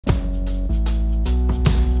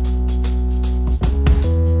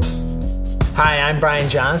Hi, I'm Brian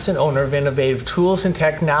Johnson, owner of Innovative Tools and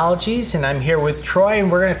Technologies, and I'm here with Troy,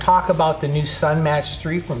 and we're going to talk about the new SunMatch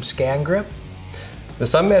 3 from ScanGrip. The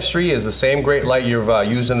SunMatch 3 is the same great light you've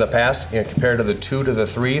used in the past, compared to the 2 to the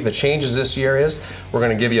 3. The changes this year is we're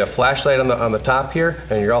going to give you a flashlight on the top here,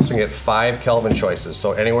 and you're also going to get 5 Kelvin choices,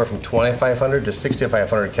 so anywhere from 2500 to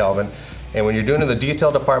 6500 Kelvin. And when you're doing in the detail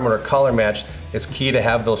department or color match, it's key to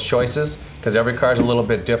have those choices because every car is a little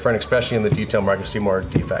bit different, especially in the detail market, you see more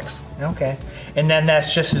defects. Okay, and then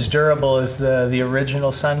that's just as durable as the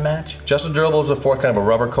original SunMatch? Just as durable as the fourth, kind of a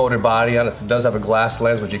rubber coated body on it. It does have a glass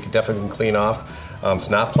lens, which you can definitely clean off. It's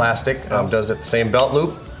not plastic. Does it the same belt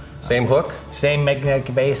loop, same hook. Same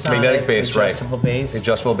magnetic base on it? Magnetic base, right. Adjustable base?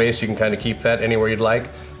 Adjustable base, you can kind of keep that anywhere you'd like.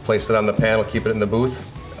 Place it on the panel, keep it in the booth.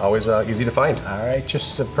 Always easy to find. All right,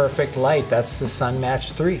 just the perfect light. That's the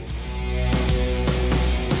SunMatch 3.